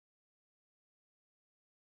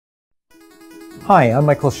Hi, I'm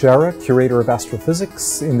Michael Shara, Curator of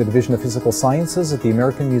Astrophysics in the Division of Physical Sciences at the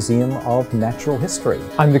American Museum of Natural History.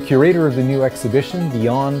 I'm the curator of the new exhibition,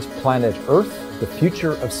 Beyond Planet Earth, the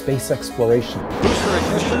Future of Space Exploration. Booster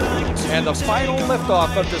ignition and the final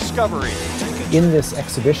liftoff of Discovery. In this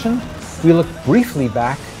exhibition, we look briefly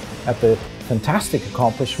back at the fantastic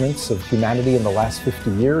accomplishments of humanity in the last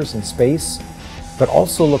 50 years in space, but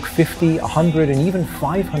also look 50, 100, and even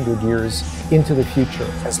 500 years into the future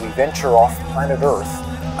as we venture off planet Earth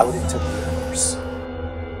out into the universe.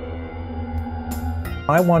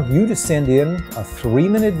 I want you to send in a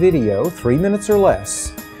 3-minute video, 3 minutes or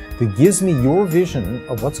less, that gives me your vision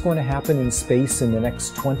of what's going to happen in space in the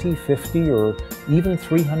next 20, 50, or even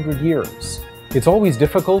 300 years. It's always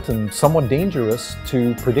difficult and somewhat dangerous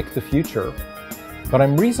to predict the future, but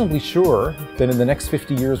I'm reasonably sure that in the next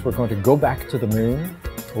 50 years we're going to go back to the moon.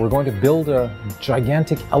 We're going to build a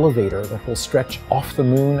gigantic elevator that will stretch off the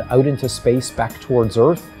moon out into space back towards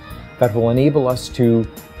Earth, that will enable us to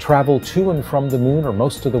travel to and from the moon, or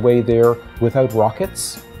most of the way there, without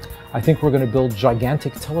rockets. I think we're going to build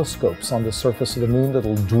gigantic telescopes on the surface of the moon that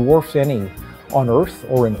will dwarf any on Earth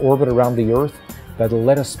or in orbit around the Earth, that will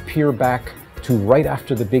let us peer back to right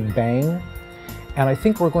after the Big Bang. And I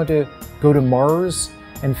think we're going to go to Mars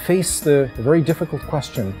and face the very difficult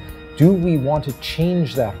question, do we want to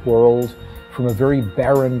change that world from a very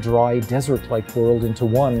barren, dry, desert-like world into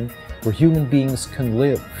one where human beings can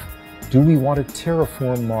live? Do we want to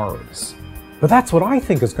terraform Mars? But that's what I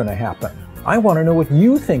think is going to happen. I want to know what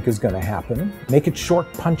you think is going to happen. Make it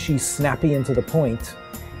short, punchy, snappy, and to the point,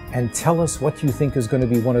 and tell us what you think is going to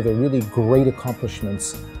be one of the really great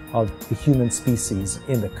accomplishments of the human species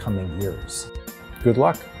in the coming years. Good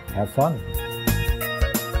luck. Have fun.